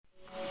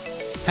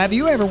Have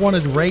you ever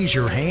wanted to raise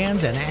your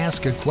hand and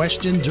ask a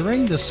question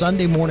during the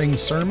Sunday morning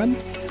sermon?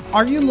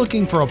 Are you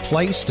looking for a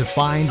place to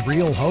find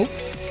real hope?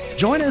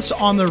 Join us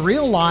on the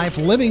Real Life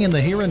Living in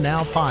the Here and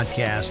Now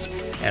podcast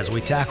as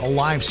we tackle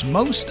life's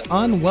most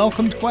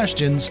unwelcomed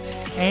questions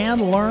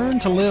and learn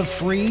to live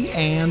free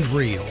and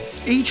real.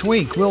 Each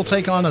week, we'll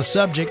take on a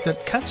subject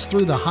that cuts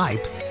through the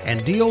hype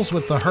and deals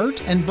with the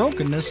hurt and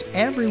brokenness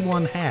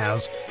everyone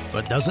has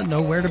but doesn't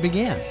know where to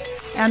begin.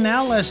 And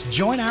now let's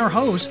join our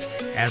host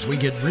as we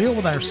get real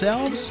with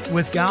ourselves,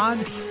 with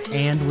God,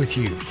 and with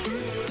you.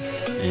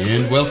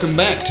 And welcome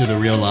back to the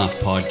Real Life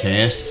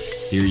Podcast.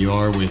 Here you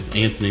are with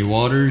Anthony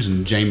Waters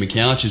and Jamie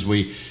Couch as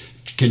we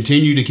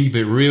continue to keep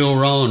it real,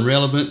 raw, and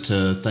relevant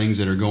to things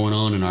that are going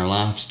on in our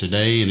lives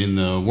today and in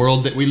the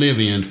world that we live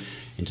in.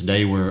 And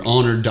today we're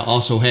honored to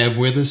also have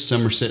with us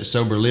Somerset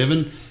Sober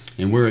Living,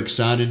 and we're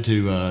excited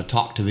to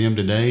talk to them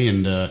today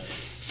and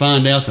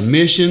find out the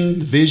mission,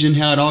 the vision,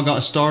 how it all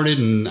got started,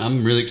 and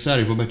I'm really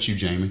excited. What about you,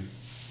 Jamie?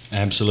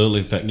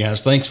 Absolutely.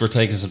 Guys, thanks for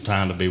taking some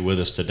time to be with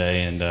us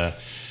today. And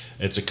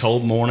it's a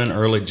cold morning,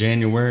 early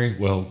January.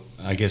 Well,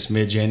 I guess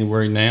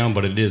mid-January now,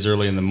 but it is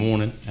early in the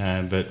morning.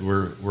 But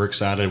we're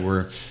excited.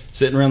 We're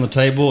sitting around the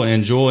table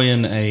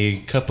enjoying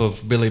a cup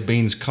of Billy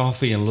Bean's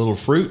coffee and a little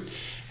fruit.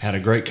 Had a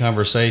great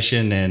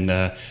conversation,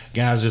 and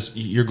guys,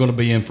 you're going to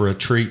be in for a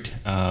treat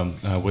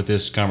with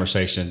this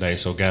conversation today.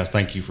 So, guys,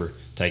 thank you for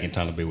taking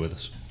time to be with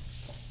us.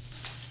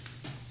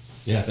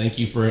 Yeah, thank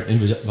you for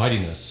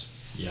inviting us.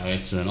 Yeah,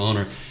 it's an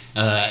honor.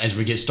 As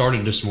we get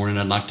started this morning,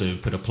 I'd like to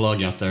put a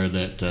plug out there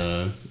that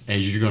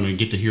as you're going to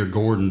get to hear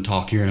Gordon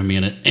talk here in a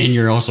minute, and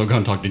you're also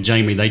going to talk to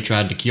Jamie. They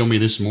tried to kill me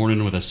this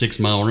morning with a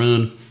 6-mile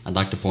run. I'd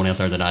like to point out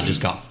there that I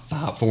just got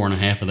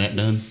 4.5 of that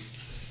done.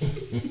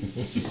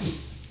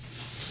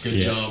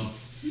 Good job.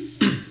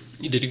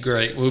 You did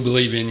great. We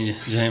believe in you,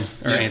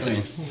 James or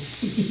Anthony.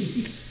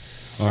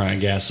 Thanks. All right,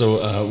 guys.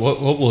 So what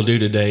we'll do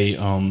today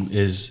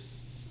is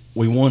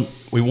we want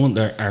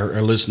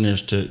our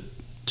listeners to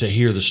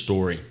hear the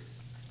story.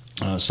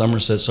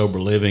 Somerset Sober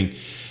Living.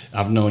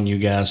 I've known you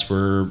guys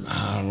for,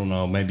 I don't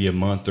know, maybe a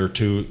month or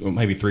two, or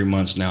maybe 3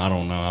 months now. I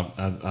don't know.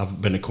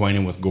 I've been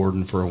acquainted with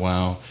Gordon for a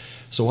while.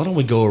 So why don't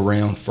we go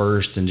around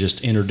first and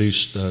just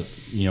introduce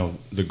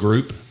the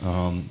group,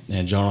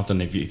 and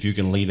Jonathan, if you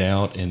can lead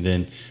out, and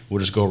then we'll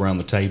just go around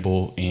the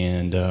table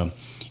and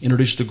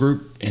introduce the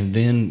group, and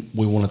then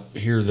we want to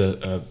hear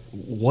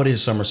what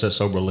is Somerset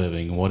Sober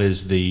Living? What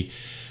is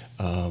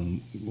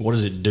what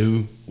does it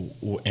do,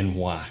 and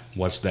why?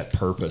 What's that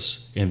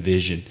purpose and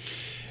vision?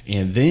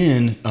 And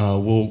then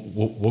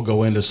we'll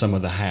go into some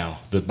of the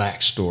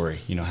backstory,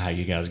 how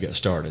you guys got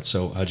started.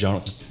 So,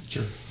 Jonathan.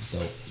 Sure. So,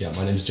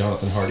 my name's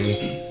Jonathan Hardy,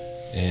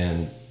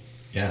 and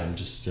I'm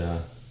just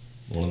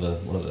one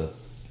of the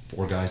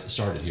 4 guys that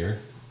started here.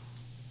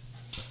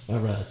 All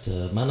right.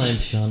 My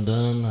name's Sean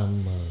Dunn.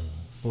 I'm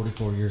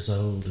 44 years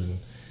old, and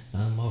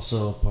I'm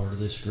also a part of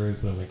this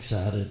group. I'm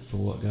excited for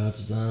what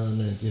God's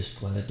done and just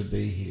glad to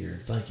be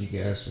here. Thank you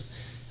guys for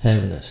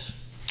having us.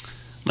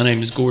 My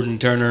name is Gordon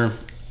Turner,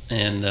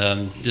 and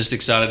just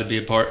excited to be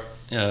a part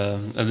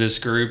of this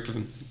group.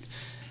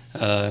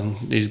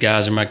 These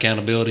guys are my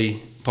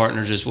accountability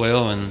partners as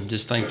well, and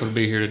just thankful to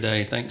be here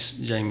today. Thanks,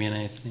 Jamie and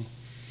Anthony.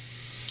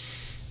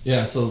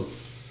 Yeah, so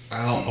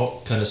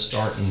I'll kind of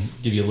start and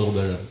give you a little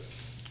bit of,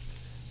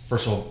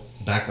 first of all,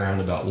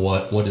 background about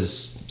what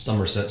is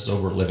Somerset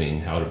Sober Living.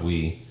 How did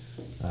we,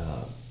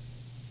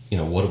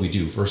 what do we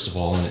do? First of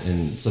all,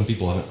 and some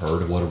people haven't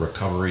heard of what a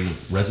recovery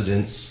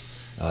residence,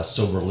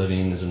 sober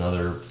living is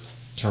another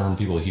term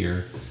people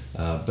hear,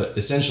 but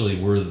essentially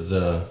we're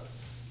the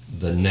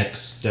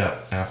next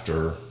step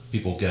after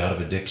people get out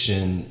of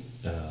addiction,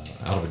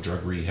 out of a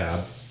drug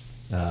rehab.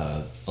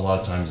 A lot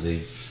of times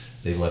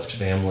they've left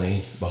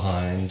family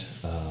behind,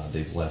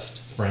 they've left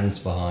friends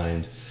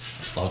behind.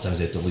 A lot of times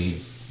they have to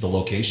leave the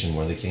location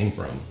where they came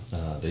from.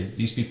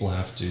 These people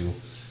have to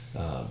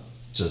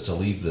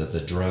leave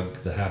the drug,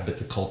 the habit,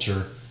 the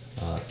culture.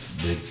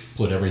 They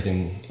put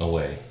everything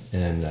away,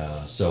 and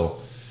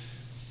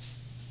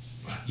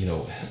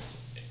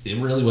it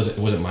really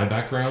wasn't my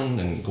background,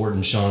 and Gordon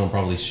and Sean will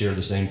probably share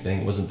the same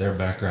thing. It wasn't their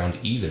background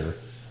either.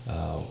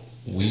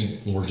 We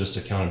were just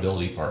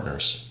accountability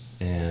partners,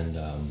 and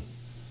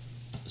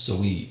so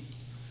we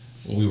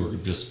were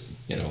just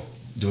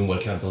doing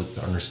what accountability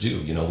partners do.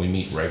 We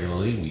meet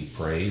regularly, we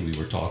pray, we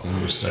were talking,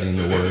 we were studying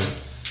the Word,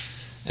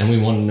 and we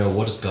want to know,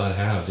 what does God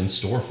have in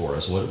store for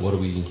us?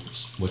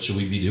 What should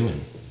we be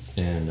doing,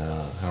 and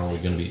how are we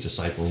going to be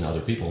discipling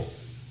other people?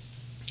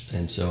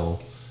 And so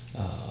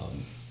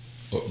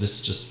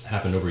this just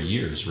happened over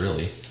years,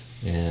 really.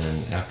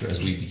 And as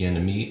we began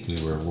to meet,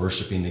 we were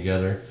worshiping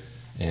together.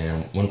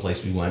 And one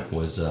place we went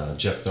was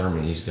Jeff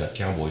Thurman. He's got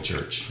Cowboy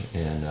Church,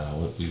 and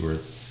we were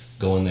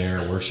going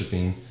there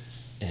worshiping.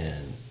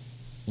 And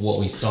what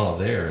we saw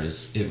there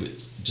is it was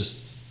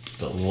just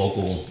the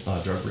local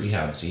drug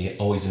rehabs. He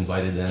always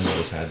invited them,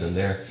 always had them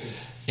there,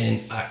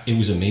 and it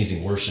was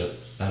amazing worship.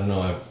 I don't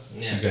know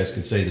if you guys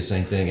could say the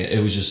same thing.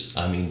 It was just,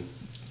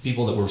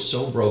 people that were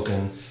so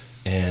broken,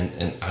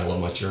 And I love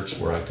my church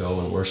where I go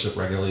and worship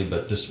regularly,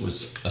 but this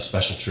was a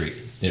special treat.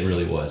 It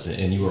really was.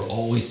 And you were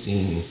always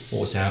seeing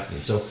what was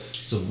happening. So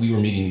we were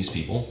meeting these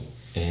people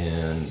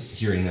and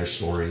hearing their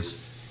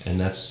stories, and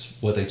that's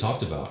what they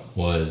talked about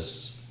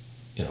was,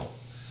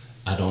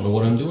 I don't know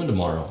what I'm doing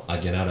tomorrow. I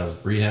get out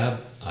of rehab.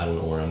 I don't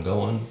know where I'm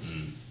going.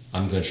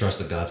 I'm going to trust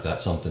that God's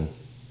got something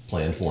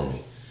planned for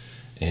me.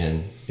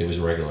 And it was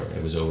regular.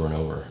 It was over and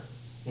over.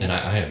 And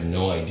I have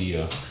no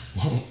idea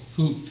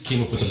who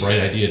came up with the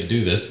bright idea to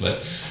do this, but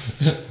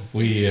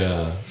we,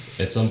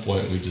 at some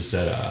point, we just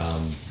said,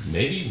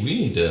 maybe we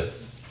need to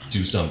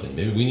do something.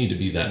 Maybe we need to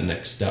be that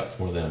next step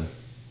for them.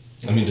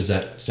 I mean, does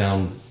that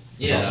sound...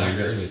 Yeah, I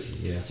agree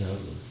with you. Yeah,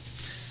 totally.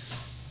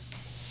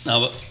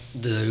 Now,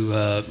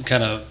 to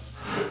kind of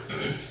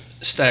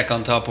stack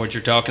on top of what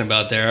you're talking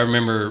about there, I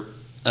remember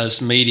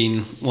us meeting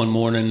one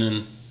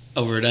morning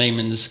over at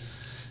Amon's,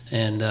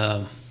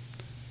 and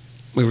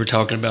we were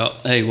talking about,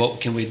 hey,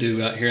 what can we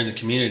do out here in the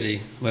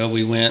community? Well,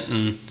 we went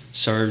and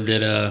served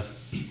at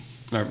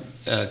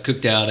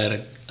cooked out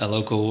at a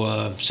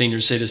local senior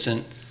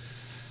citizen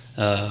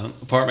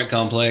apartment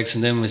complex,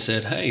 and then we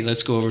said, hey,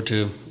 let's go over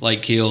to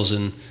Lake Hills.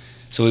 And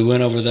so we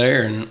went over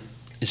there, and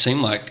it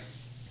seemed like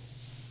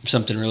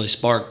something really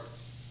sparked,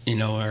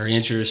 our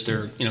interest,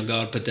 or,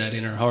 God put that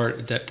in our heart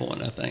at that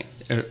point, I think.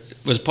 It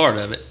was part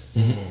of it.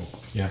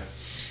 Mm-hmm. Yeah.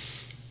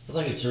 I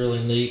think it's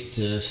really neat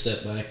to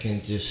step back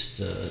and just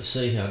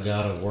see how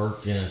God will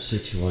work in a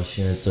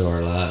situation through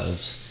our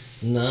lives.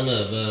 None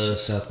of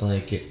us, I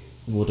think,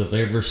 would have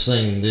ever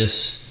seen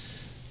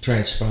this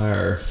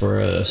transpire for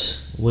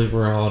us. We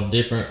were all in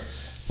different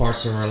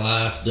parts of our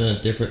life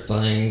doing different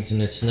things,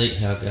 and it's neat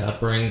how God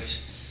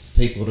brings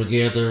people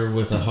together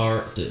with a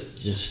heart that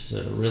just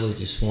really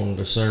just wanted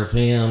to serve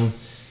Him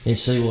and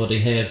see what He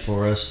had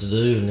for us to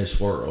do in this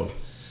world.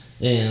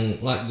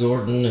 And like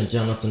Gordon and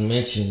Jonathan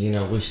mentioned,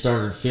 we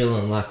started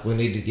feeling like we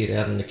need to get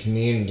out in the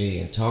community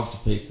and talk to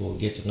people,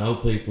 get to know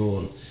people,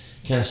 and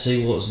kind of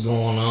see what's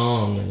going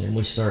on. And then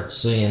we started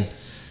seeing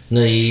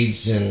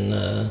needs, and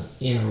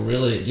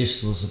really it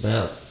just was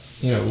about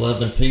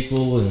loving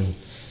people and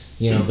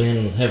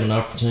having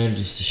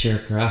opportunities to share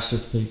Christ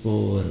with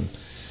people.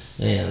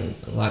 And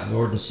like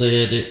Gordon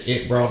said,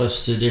 it brought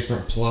us to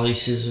different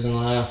places in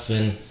life,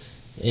 and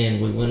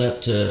we went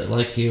up to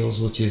Lake Hills,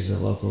 which is a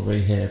local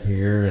rehab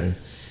here,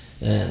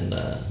 and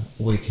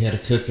we had a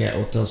cookout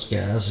with those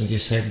guys and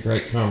just had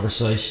great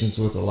conversations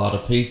with a lot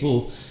of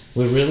people.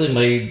 We really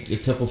made a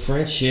couple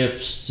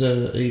friendships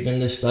to even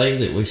this day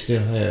that we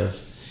still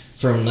have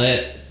from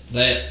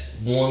that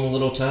one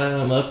little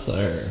time up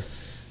there.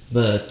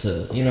 But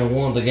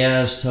one of the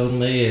guys told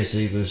me as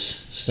he was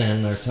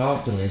standing there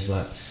talking, he's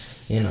like,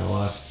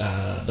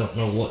 I don't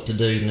know what to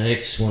do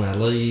next when I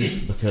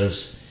leave,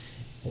 because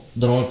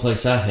the only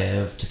place I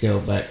have to go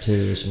back to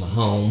is my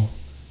home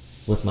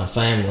with my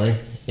family,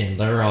 and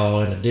they're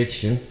all in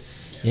addiction.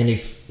 And he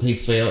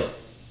felt,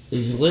 he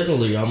was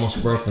literally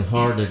almost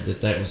brokenhearted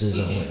that was his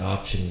only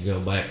option to go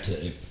back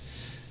to.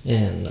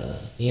 And,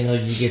 you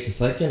get to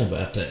thinking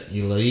about that.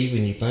 You leave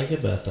and you think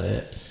about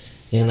that.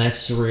 And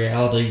that's the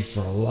reality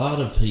for a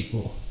lot of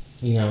people.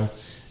 We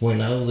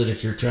know that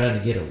if you're trying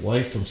to get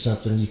away from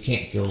something, you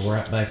can't go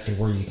right back to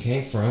where you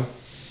came from.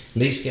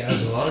 And these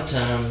guys, a lot of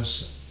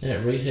times,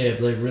 at rehab,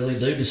 they really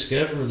do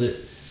discover that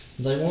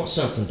they want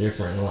something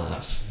different in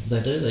life.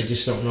 They do. They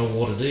just don't know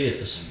what it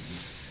is.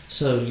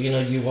 So,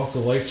 you walk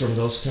away from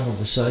those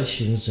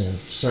conversations and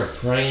start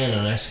praying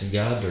and asking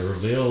God to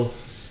reveal,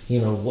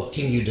 what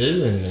can you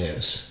do in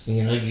this?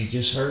 You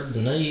just heard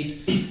the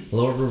need.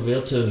 Lord,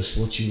 reveal to us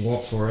what you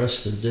want for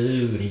us to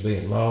do and be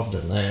involved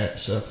in that.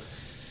 So,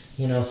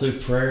 through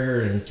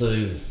prayer and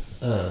through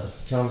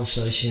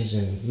conversations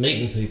and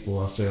meeting people,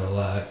 I feel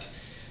like,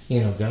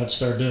 God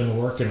started doing the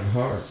work in our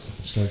heart,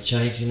 started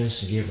changing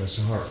us and giving us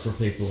a heart for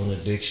people in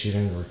addiction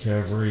and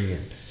recovery.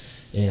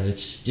 And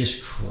it's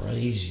just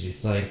crazy to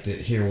think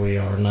that here we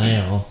are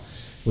now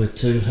with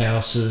 2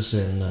 houses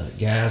and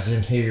guys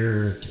in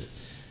here.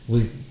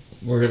 We've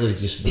really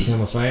just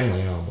become a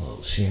family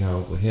almost. We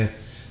have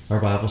our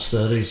Bible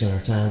studies and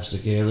our times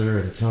together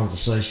and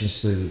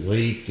conversations through the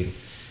week. And,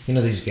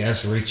 these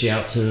guys reach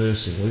out to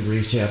us and we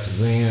reach out to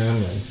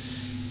them. And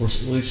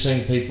we've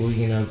seen people,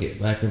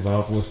 get back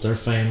involved with their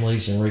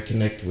families and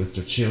reconnect with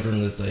their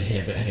children that they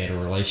haven't had a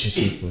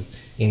relationship with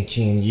in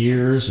 10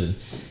 years. And,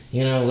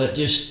 that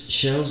just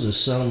shows us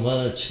so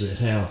much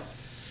that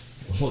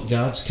what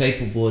God's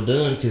capable of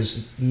doing,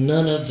 because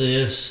none of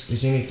this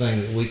is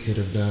anything that we could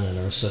have done in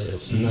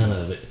ourselves. None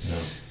of it. No.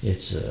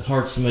 It's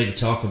hard for me to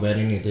talk about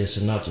any of this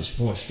and not just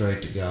point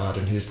straight to God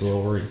and His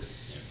glory,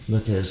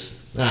 because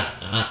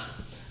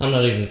I'm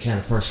not even the kind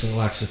of person that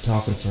likes to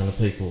talk in front of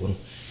people, and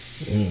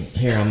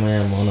here I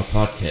am on a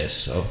podcast,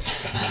 so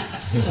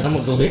I'm going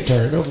to go ahead and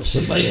turn it over to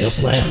somebody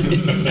else now.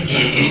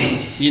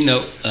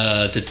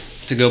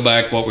 To go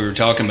back what we were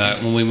talking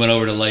about, when we went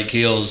over to Lake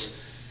Hills,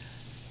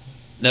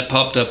 that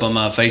popped up on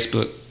my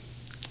Facebook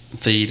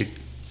feed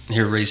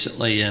here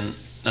recently, and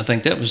I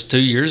think that was 2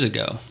 years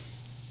ago.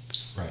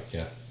 Right,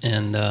 yeah.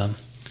 And, of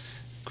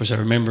course, I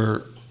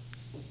remember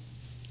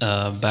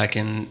back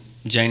in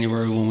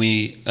January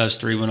when us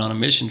three went on a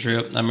mission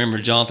trip. I remember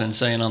Jonathan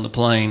saying on the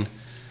plane,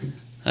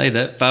 "Hey,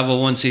 that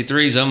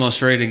 501c3 is almost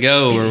ready to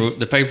go, or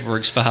the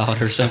paperwork's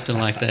filed," or something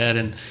like that.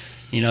 And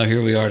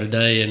here we are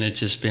today, and it's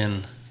just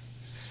been,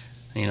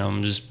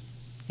 I'm just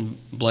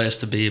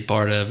blessed to be a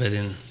part of it.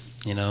 And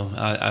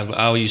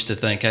I used to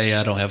think, hey,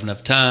 I don't have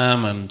enough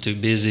time, I'm too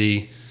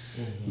busy,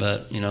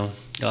 but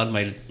God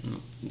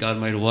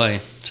made a way.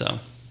 So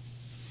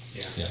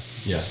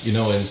yeah.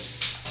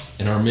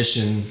 In our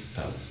mission,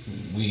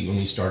 when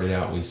we started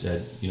out, we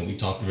said, we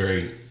talked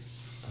very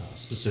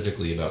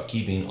specifically about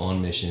keeping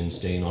on mission,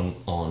 staying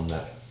on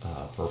that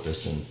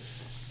purpose,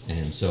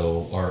 and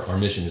so our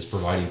mission is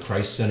providing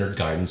Christ-centered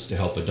guidance to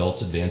help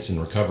adults advance in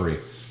recovery,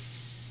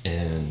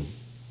 and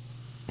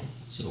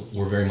so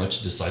we're very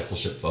much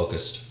discipleship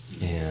focused,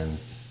 and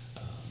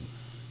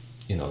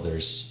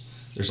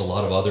there's a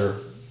lot of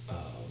other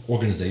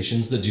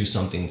organizations that do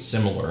something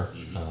similar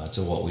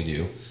to what we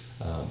do,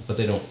 but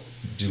they don't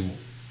do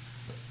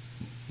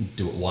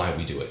it why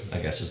we do it, I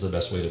guess is the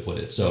best way to put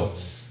it. So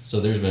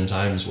there's been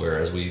times where,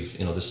 as we've,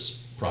 this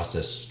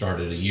process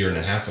started a year and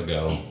a half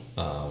ago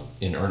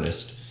in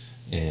earnest,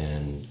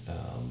 and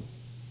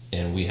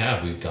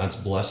God's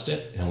blessed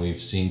it, and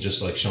we've seen,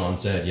 just like Sean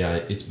said,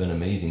 it's been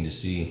amazing to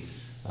see,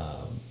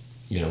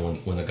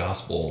 when the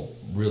gospel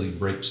really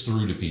breaks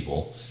through to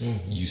people,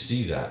 you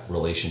see that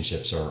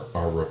relationships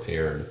are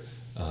repaired.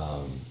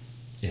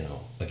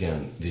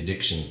 Again, the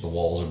addictions, the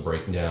walls are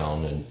breaking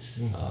down, and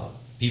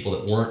people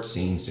that weren't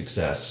seeing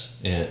success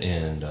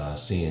and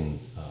seeing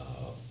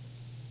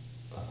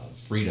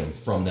freedom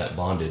from that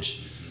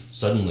bondage,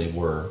 suddenly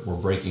we're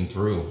breaking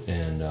through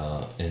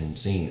and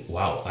seeing,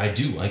 wow, I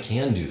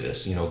can do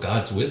this.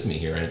 God's with me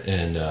here,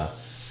 and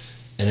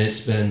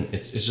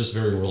it's just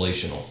very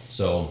relational.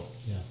 So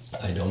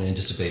I don't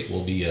anticipate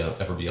we'll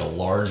ever be a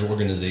large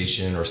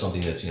organization or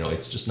something that's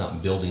it's just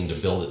not building to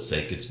build its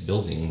sake. It's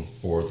building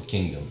for the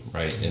kingdom,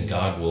 right? And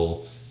God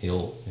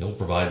he'll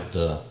provide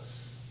the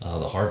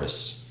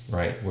harvest,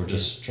 right? We're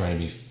just trying to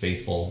be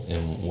faithful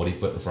in what He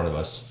put in front of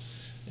us,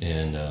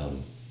 and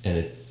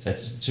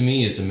it's to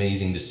me, it's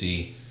amazing to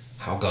see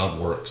how God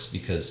works,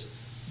 because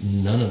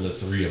none of the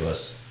three of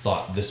us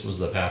thought this was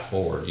the path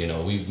forward.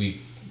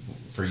 We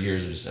for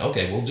years we just said,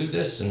 okay, we'll do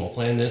this and we'll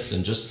plan this,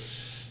 and just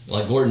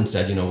like Gordon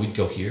said, we'd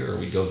go here or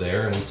we'd go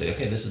there, and we'd say,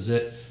 okay, this is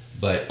it.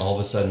 But all of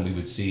a sudden we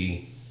would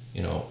see,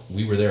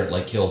 we were there at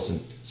Lake Hills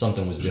and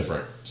something was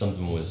different. So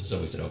we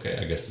said, okay,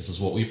 I guess this is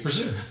what we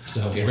pursue.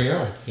 So here we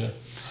are. Yeah.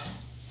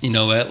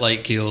 At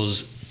Lake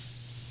Hills,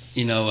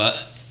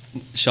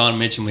 Sean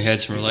mentioned we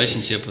had some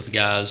relationship with the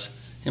guys,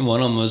 and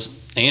one of them was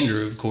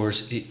Andrew, of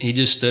course. He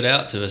just stood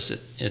out to us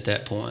at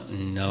that point,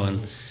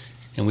 and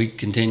we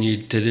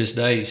continued to this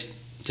day,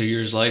 2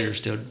 years later,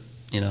 still,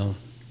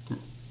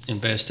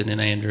 invested in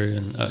Andrew,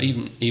 and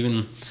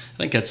even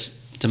I think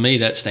to me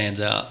that stands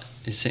out.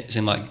 It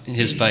seemed like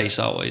his face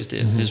always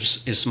did,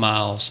 his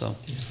smile. So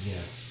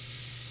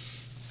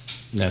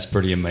that's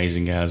pretty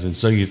amazing, guys. And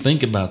so you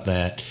think about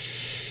that,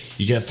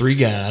 you got three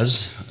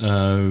guys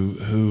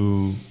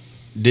who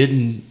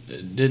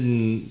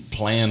didn't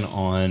plan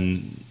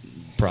on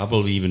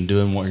probably even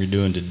doing what you're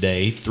doing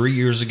today. 3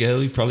 years ago,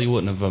 you probably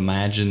wouldn't have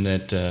imagined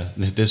that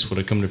this would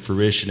have come to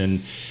fruition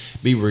and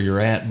be where you're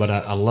at. But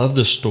I love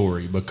the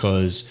story,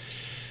 because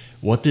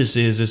what this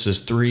is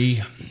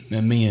three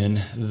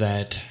men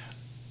that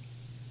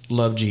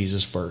love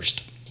Jesus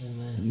first.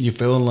 Amen. You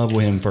fell in love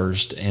with Him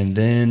first, and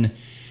then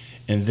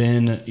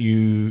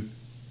you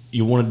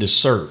wanted to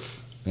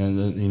serve.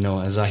 And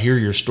as I hear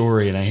your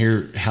story and I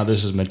hear how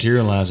this is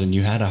materializing,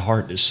 you had a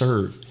heart to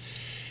serve,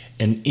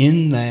 and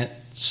in that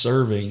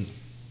serving,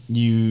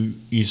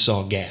 you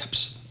saw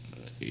gaps.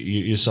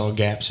 You saw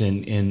gaps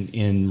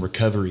in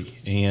recovery,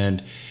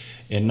 and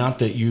not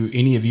that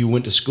any of you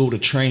went to school to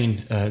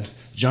train.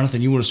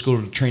 Jonathan, you went to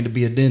school to train to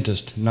be a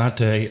dentist, not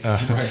to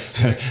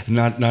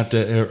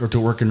or to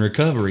work in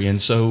recovery.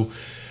 And so,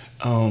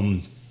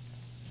 in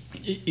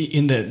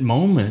that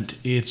moment,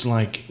 it's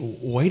like,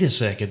 wait a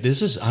second,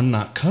 I'm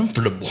not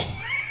comfortable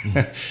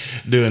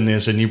doing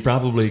this, and you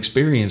probably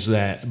experienced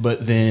that.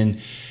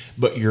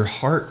 But your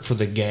heart for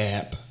the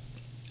gap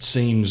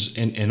seems,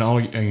 and all,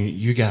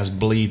 you guys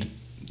bleed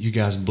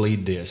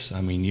this.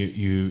 I mean,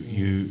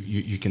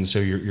 you can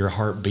say your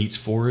heart beats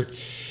for it,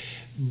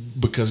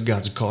 because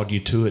God's called you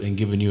to it and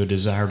given you a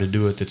desire to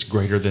do it that's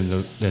greater than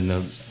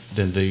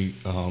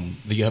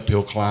the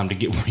uphill climb to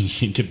get where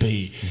you need to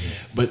be.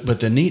 Mm-hmm. But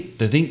the neat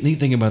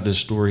thing about this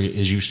story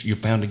is you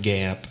found a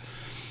gap,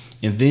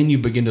 and then you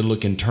begin to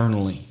look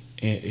internally,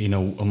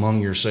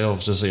 among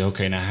yourselves, to say,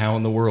 okay, now how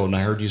in the world? And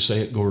I heard you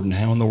say it, Gordon.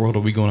 How in the world are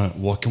we going to?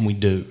 What can we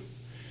do?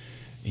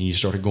 And you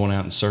started going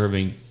out and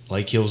serving.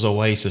 Lake Hills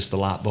Oasis, the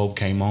light bulb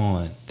came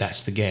on.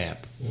 That's the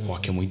gap. Mm-hmm.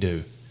 What can we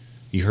do?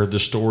 You heard the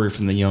story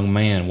from the young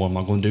man. What am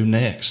I going to do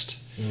next?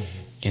 Mm-hmm.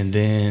 And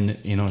then,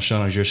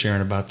 Sean, as you're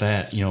sharing about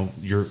that,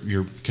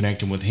 you're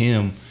connecting with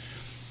him,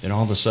 and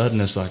all of a sudden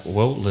it's like,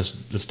 well,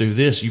 let's do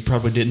this. You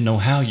probably didn't know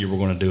how you were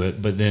going to do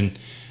it, but then,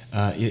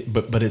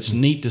 but it's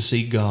neat to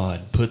see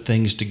God put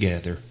things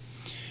together.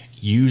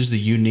 use the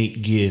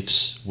unique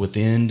gifts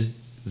within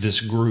this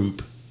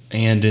group,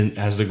 and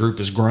as the group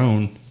has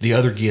grown, the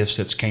other gifts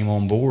that's came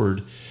on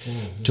board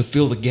to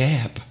fill the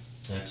gap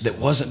that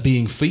wasn't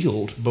being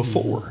filled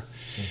before.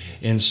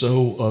 And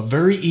so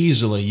very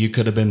easily you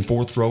could have been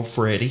fourth row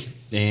Freddie,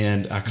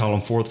 and I call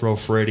him fourth row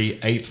Freddie,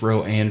 eighth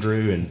row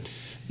Andrew, and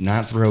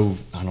ninth row,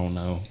 I don't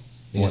know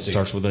what Nancy.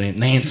 starts with a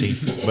Nancy,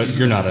 but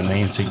you're not a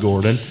Nancy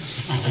Gordon.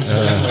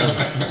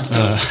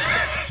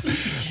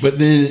 But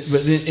then,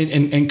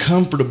 and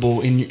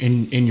comfortable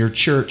in your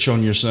church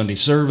on your Sunday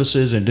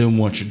services and doing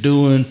what you're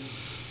doing,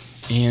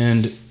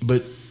 and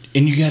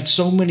you got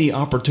so many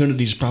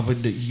opportunities probably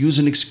to use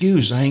an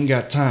excuse. I ain't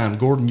got time.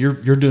 Gordon, you're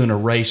doing a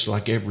race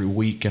like every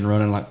week and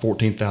running like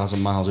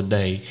 14,000 miles a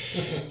day,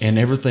 and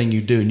everything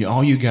you do, and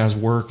all you guys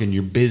work, and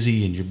you're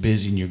busy and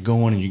you're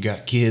going, and you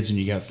got kids and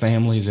you got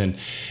families, and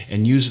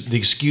use the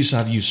excuse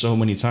I've used so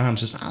many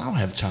times is I don't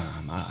have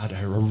time. I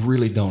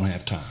really don't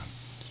have time.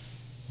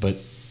 But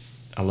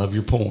I love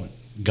your point.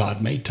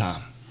 God made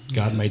time.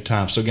 God made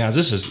time. So guys,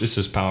 this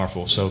is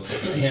powerful. So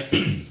yeah.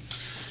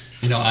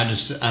 You know, I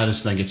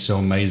just think it's so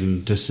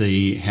amazing to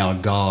see how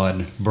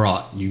God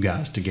brought you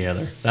guys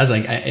together. I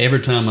think every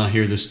time I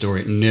hear this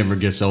story, it never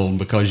gets old,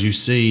 because you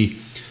see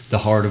the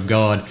heart of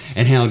God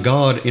and how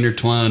God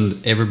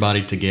intertwined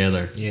everybody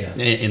together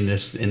in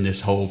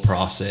this whole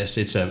process.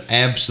 It's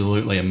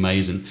absolutely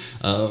amazing.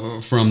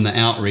 From the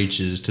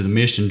outreaches to the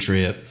mission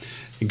trip,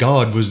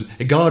 God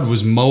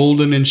was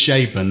molding and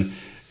shaping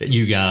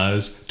you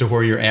guys to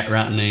where you're at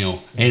right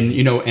now. And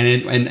you know,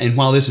 and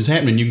while this is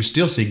happening, you can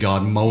still see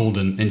God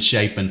molding and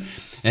shaping.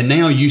 And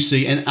now you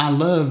see, and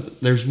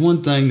there's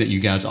one thing that you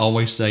guys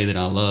always say that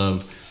I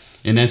love,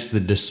 and that's the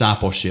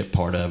discipleship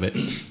part of it.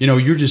 You know,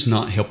 you're just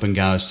not helping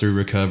guys through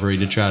recovery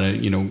to try to,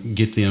 you know,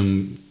 get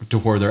them to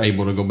where they're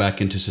able to go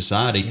back into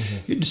society.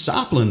 You're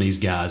discipling these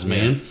guys,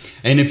 man. Yeah.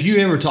 And if you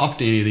ever talk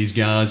to any of these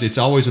guys, it's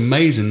always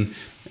amazing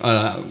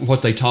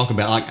what they talk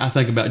about. Like, I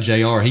think about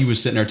JR. He was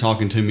sitting there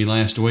talking to me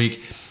last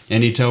week,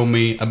 and he told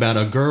me about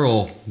a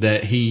girl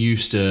that he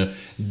used to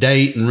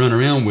date and run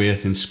around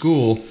with in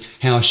school,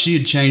 how she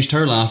had changed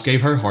her life,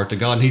 gave her heart to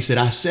God. And he said,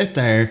 I sat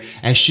there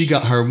as she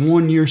got her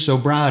 1 year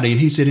sobriety,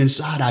 and he said,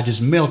 inside I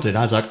just melted.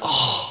 I was like,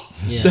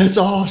 that's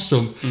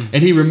awesome.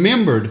 And he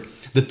remembered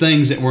the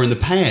things that were in the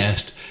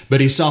past, but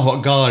he saw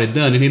what God had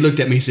done, and he looked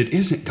at me and he said,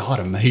 isn't God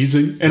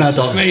amazing? And I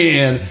thought,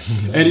 man,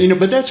 and you know,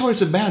 but that's what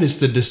it's about. It's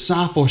the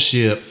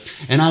discipleship.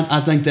 And I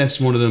think that's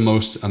one of the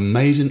most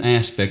amazing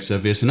aspects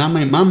of this. And I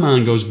mean, my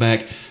mind goes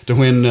back to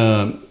when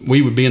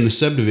we would be in the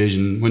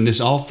subdivision, when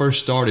this all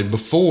first started,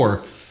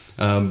 before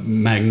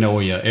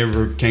Magnolia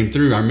ever came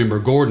through. I remember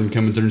Gordon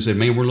coming through and said,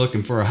 man, we're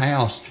looking for a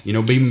house. You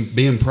know,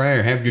 be in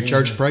prayer. Have your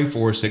church pray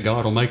for us that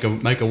God will make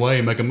a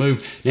way, make a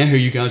move. Now here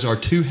you guys are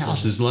 2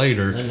 houses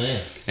later. Amen.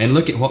 And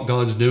look at what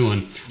God's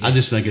doing. I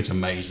just think it's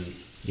amazing.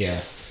 Yeah.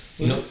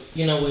 You know,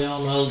 we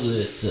all know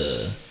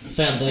that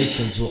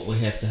foundation's what we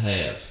have to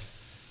have.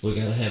 We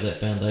got to have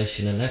that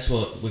foundation, and that's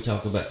what we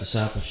talk about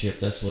discipleship.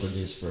 That's what it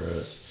is for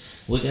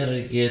us. We got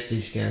to get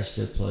these guys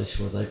to a place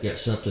where they've got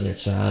something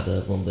inside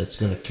of them that's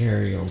going to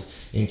carry them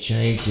and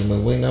change them,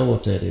 and we know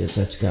what that is.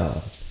 That's God.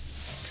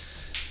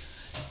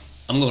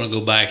 I'm going to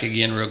go back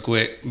again real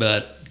quick,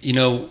 but you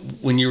know,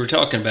 when you were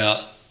talking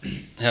about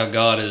how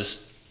God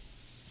has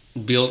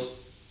built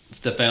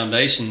the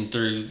foundation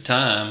through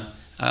time,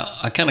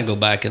 I kind of go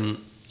back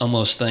and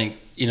almost think,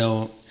 you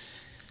know,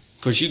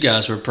 of course, you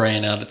guys were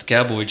praying out at the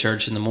Cowboy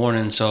Church in the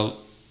morning, so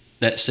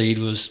that seed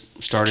was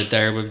started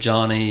there with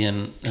Johnny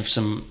and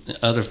some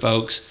other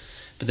folks.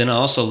 But then I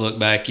also look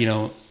back, you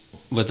know,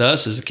 with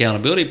us as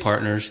accountability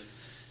partners,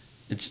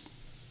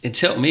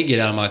 it's helped me get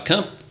out of my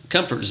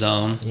comfort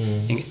zone.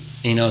 And,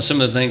 you know, some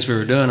of the things we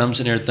were doing, I'm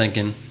sitting here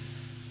thinking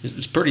it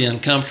was pretty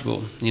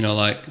uncomfortable. You know,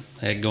 like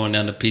going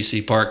down to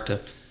PC Park to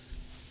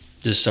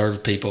just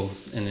serve people,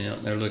 and you know,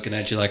 they're looking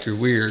at you like you're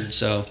weird.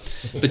 So,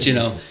 but you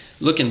know,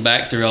 looking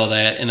back through all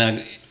that, and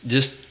I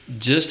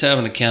just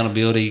having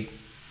accountability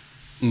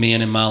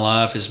men in my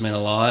life has meant a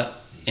lot,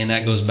 and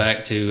that goes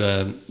back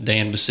to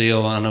Dan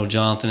Basile. I know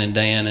Jonathan and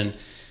Dan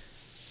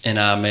and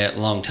I met a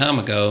long time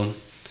ago,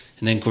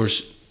 and then of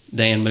course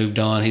Dan moved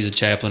on. He's a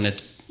chaplain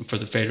for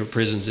the federal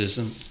prison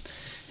system,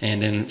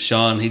 and then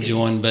Sean, he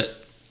joined.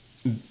 But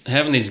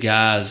having these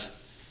guys,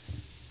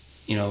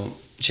 you know,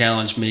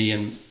 challenge me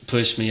and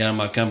push me out of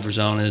my comfort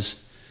zone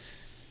has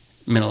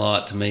meant a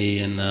lot to me,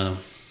 and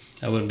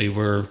I wouldn't be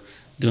where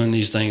doing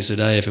these things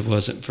today if it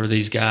wasn't for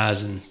these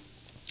guys and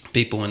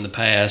people in the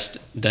past,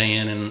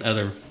 Dan and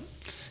other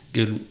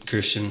good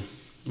Christian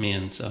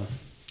men. So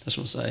that's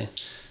what I say.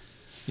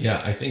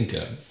 Yeah, I think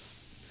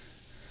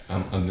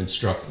I'm been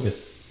struck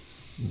with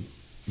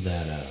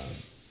that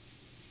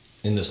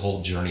in this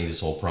whole journey,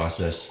 this whole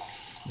process,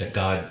 that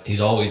God,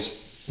 He's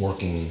always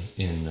working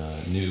in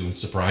new and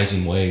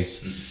surprising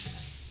ways.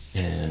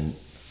 And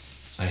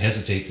I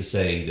hesitate to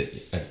say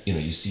that, you know,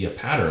 you see a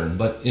pattern,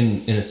 but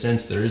in a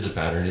sense there is a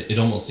pattern. It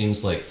almost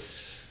seems like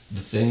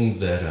the thing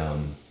that,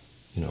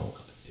 you know,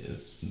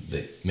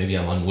 that maybe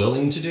I'm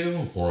unwilling to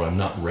do or I'm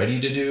not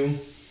ready to do,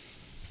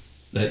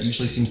 that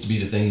usually seems to be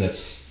the thing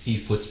he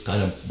puts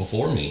kind of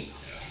before me.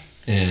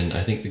 And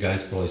I think the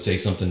guys probably say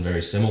something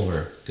very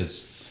similar,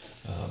 because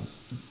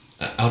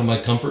out of my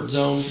comfort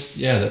zone,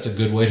 yeah, that's a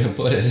good way to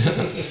put it.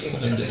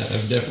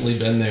 I've definitely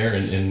been there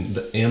and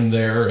am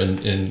there,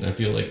 and I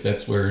feel like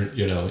that's where,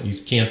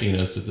 he's camping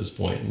us at this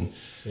point. And,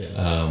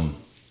 Yeah.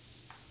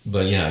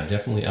 But yeah,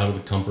 definitely out of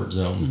the comfort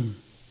zone.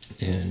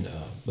 And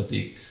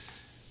I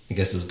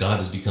guess as God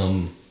has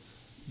become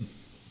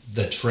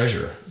the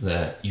treasure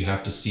that you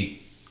have to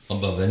seek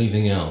above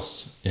anything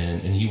else,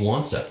 and He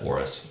wants that for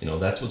us.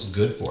 That's what's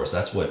good for us.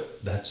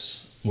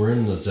 We're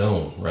in the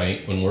zone,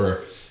 right? When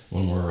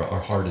our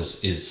heart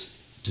is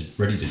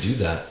ready to do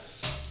that.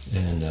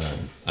 And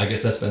I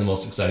guess that's been the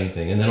most exciting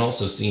thing. And then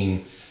also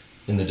seeing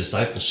in the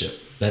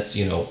discipleship, that's,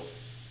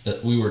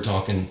 we were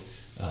talking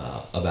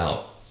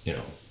about,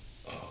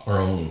 our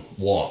own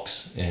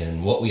walks,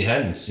 and what we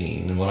hadn't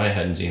seen and what I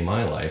hadn't seen in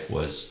my life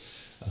was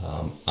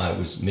I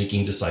was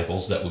making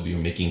disciples that would be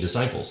making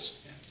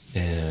disciples.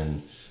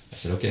 And I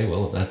said, okay,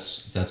 well, if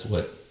that's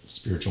what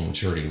spiritual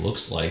maturity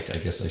looks like, I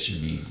guess I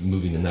should be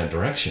moving in that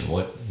direction.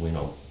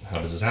 How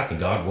does this happen,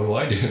 God? What do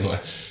I do?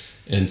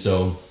 And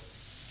so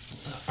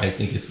I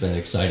think it's been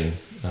exciting.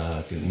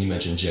 You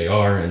mentioned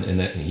JR,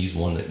 and he's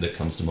one that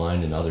comes to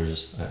mind, and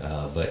others.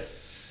 But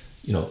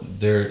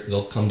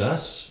they'll come to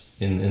us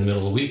in the middle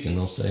of the week, and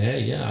they'll say,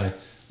 hey, yeah,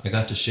 I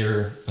got to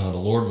share the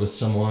Lord with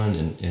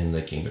someone, and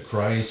they came to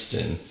Christ,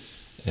 and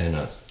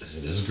I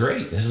said, this is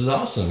great, this is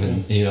awesome.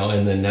 And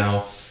and then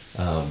now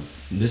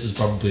this is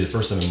probably the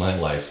first time in my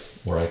life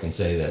where I can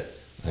say that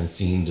I'm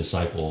seeing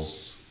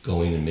disciples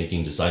going and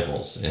making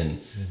disciples.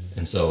 And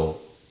so,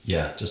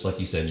 yeah, just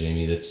like you said,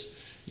 Jamie, that's,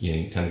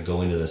 you kind of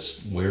go into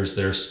this, where's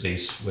their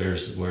space,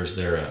 where's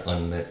their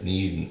unmet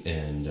need,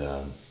 and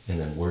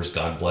then where's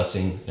God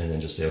blessing, and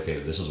then just say, okay,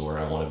 this is where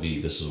I want to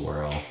be, this is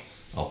where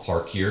I'll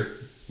park here,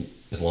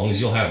 as long as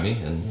you'll have me.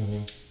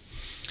 And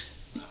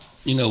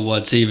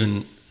What's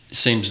even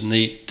seems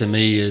neat to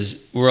me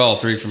is we're all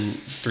three from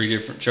three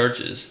different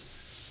churches,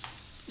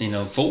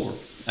 4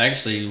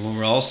 actually, when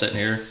we're all sitting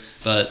here,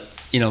 but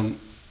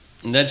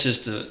that's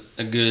just a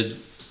good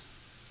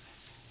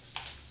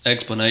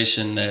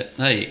explanation that,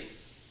 hey,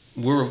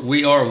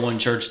 we are one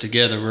church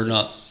together. We're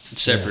not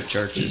separate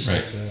churches.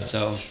 Right.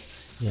 So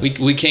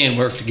we can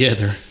work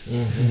together.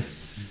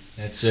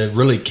 Mm-hmm. It's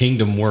really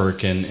kingdom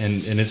work, and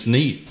it's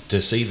neat to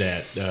see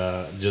that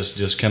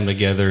just come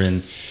together,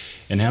 and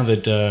how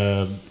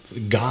that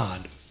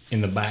God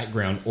in the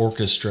background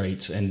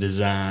orchestrates and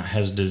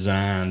has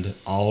designed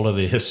all of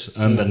this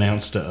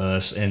unbeknownst to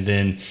us. And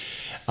then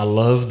I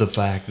love the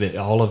fact that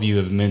all of you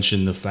have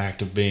mentioned the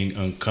fact of being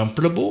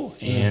uncomfortable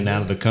and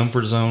out of the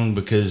comfort zone,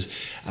 because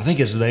I think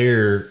it's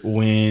there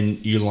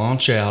when you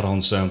launch out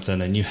on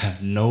something and you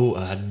have no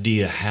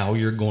idea how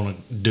you're going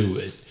to do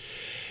it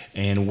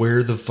and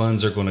where the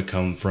funds are going to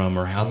come from,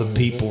 or how the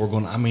people are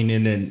going to,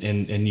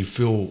 and you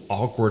feel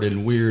awkward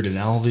and weird and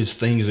all these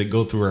things that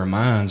go through our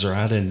minds,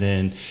 right? And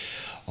then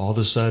all of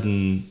a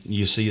sudden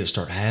you see it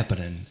start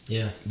happening.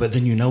 Yeah. But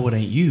then it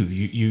ain't you.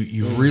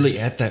 You really,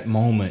 at that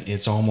moment,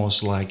 it's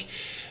almost like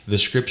the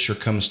scripture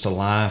comes to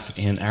life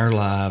in our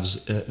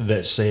lives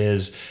that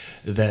says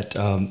that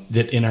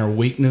in our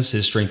weakness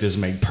His strength is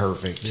made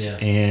perfect. Yeah.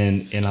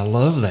 And I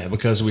love that,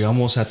 because we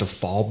almost have to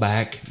fall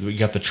back. We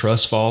got the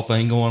trust fall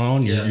thing going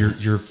on.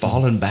 You're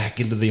falling back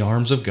into the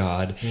arms of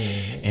God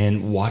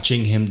and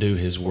watching Him do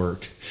His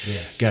work. Yeah.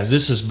 Guys,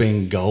 this has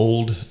been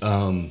gold.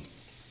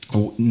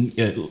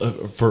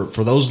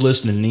 For those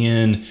listening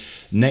in,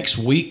 next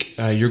week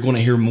you're going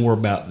to hear more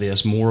about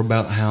this, more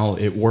about how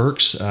it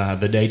works,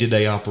 the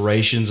day-to-day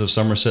operations of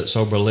Somerset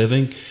Sober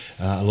Living,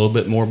 a little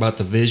bit more about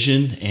the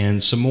vision,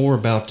 and some more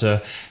about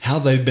how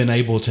they've been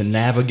able to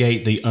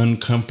navigate the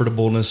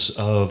uncomfortableness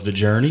of the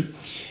journey,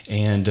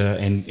 and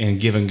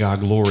giving God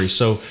glory.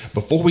 So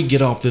before we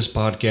get off this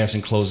podcast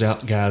and close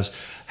out, guys,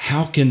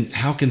 how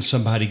can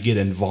somebody get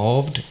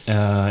involved,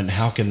 and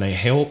how can they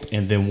help?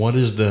 And then what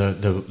is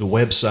the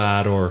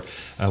website or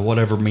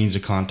whatever means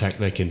of contact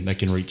they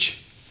can reach?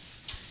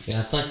 Yeah,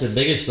 I think the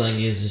biggest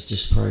thing is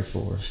just pray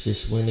for us.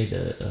 Just we need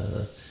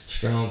a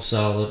strong,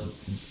 solid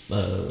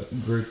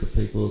group of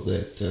people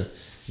that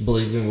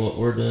believe in what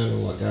we're doing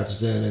and what God's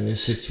done in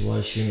this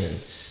situation. And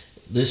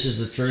this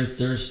is the truth.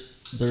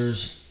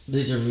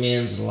 These are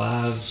men's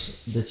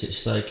lives that's at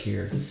stake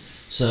here.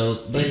 So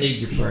they need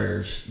your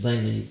prayers.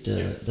 They need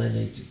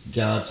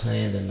God's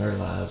hand in their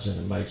lives in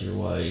a major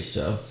way.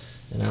 So,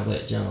 and I'll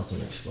let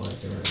Jonathan explain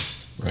the rest.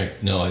 Right.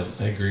 No, I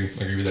agree.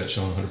 I agree with that,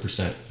 Sean,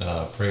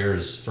 100%. Prayer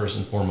is first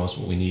and foremost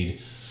what we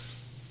need.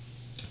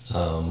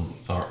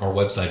 Our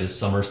website is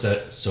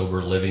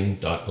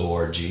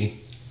somersetsoberliving.org,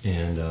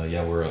 and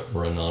we're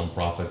a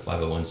nonprofit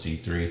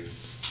 501c3.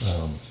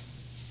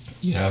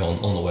 You have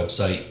on the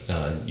website,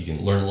 you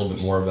can learn a little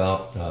bit more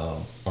about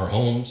our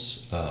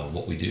homes,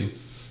 what we do.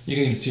 You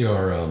can even see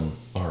our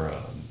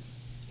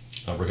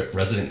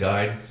resident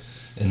guide,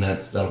 and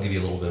that'll give you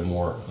a little bit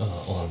more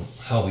on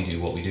how we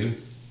do what we do.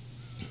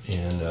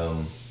 And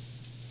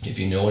if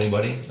you know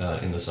anybody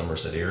in the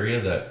Somerset area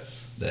that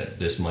that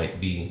this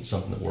might be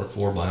something to work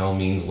for, by all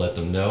means, let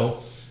them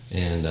know.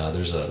 And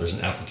there's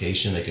an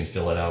application. They can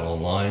fill it out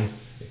online.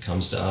 It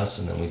comes to us,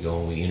 and then we go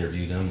and we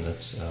interview them.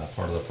 That's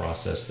part of the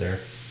process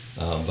there.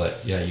 But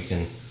yeah, you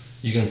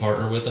can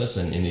partner with us,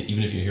 and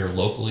even if you're here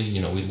locally,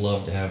 we'd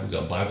love to have. We've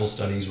got Bible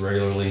studies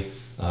regularly.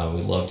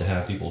 We'd love to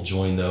have people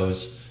join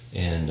those.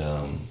 And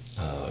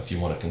if you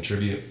want to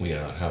contribute, we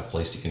have a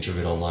place to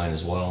contribute online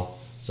as well.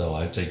 So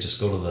I'd say just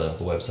go to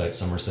the website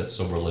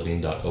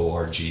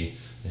somersetsoberliving.org,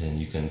 and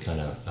you can kind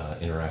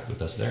of interact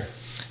with us there.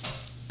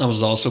 I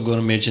was also going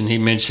to mention. He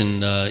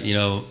mentioned,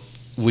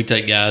 we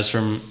take guys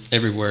from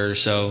everywhere.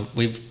 So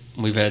we've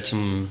had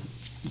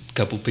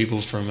couple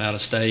people from out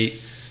of state.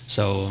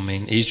 So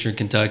Eastern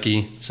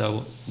Kentucky.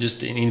 So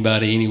just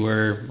anybody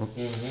anywhere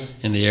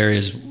in the area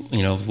is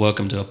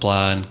welcome to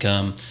apply and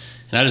come.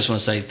 And I just want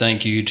to say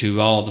thank you to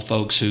all the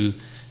folks who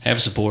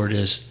have supported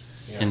us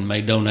and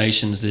made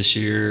donations this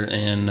year.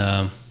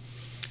 And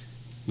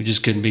we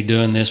just couldn't be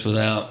doing this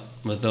without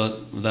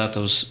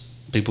those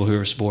people who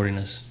are supporting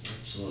us.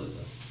 Absolutely.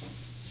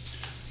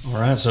 All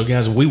right, so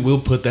guys, we will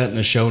put that in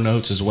the show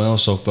notes as well.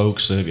 So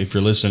folks, if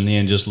you're listening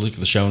in, just look at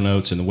the show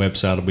notes and the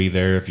website will be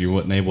there. If you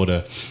wasn't able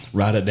to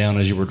write it down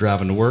as you were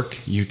driving to work,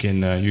 you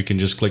can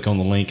just click on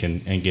the link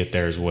and get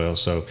there as well.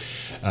 So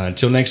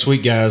until next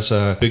week, guys,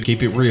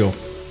 keep it real.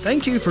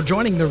 Thank you for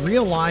joining the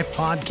Real Life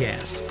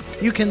Podcast.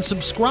 You can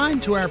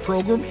subscribe to our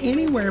program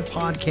anywhere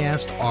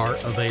podcasts are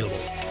available.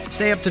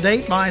 Stay up to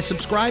date by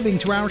subscribing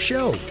to our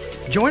show.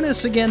 Join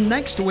us again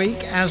next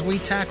week as we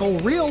tackle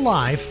real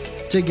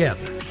life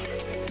together.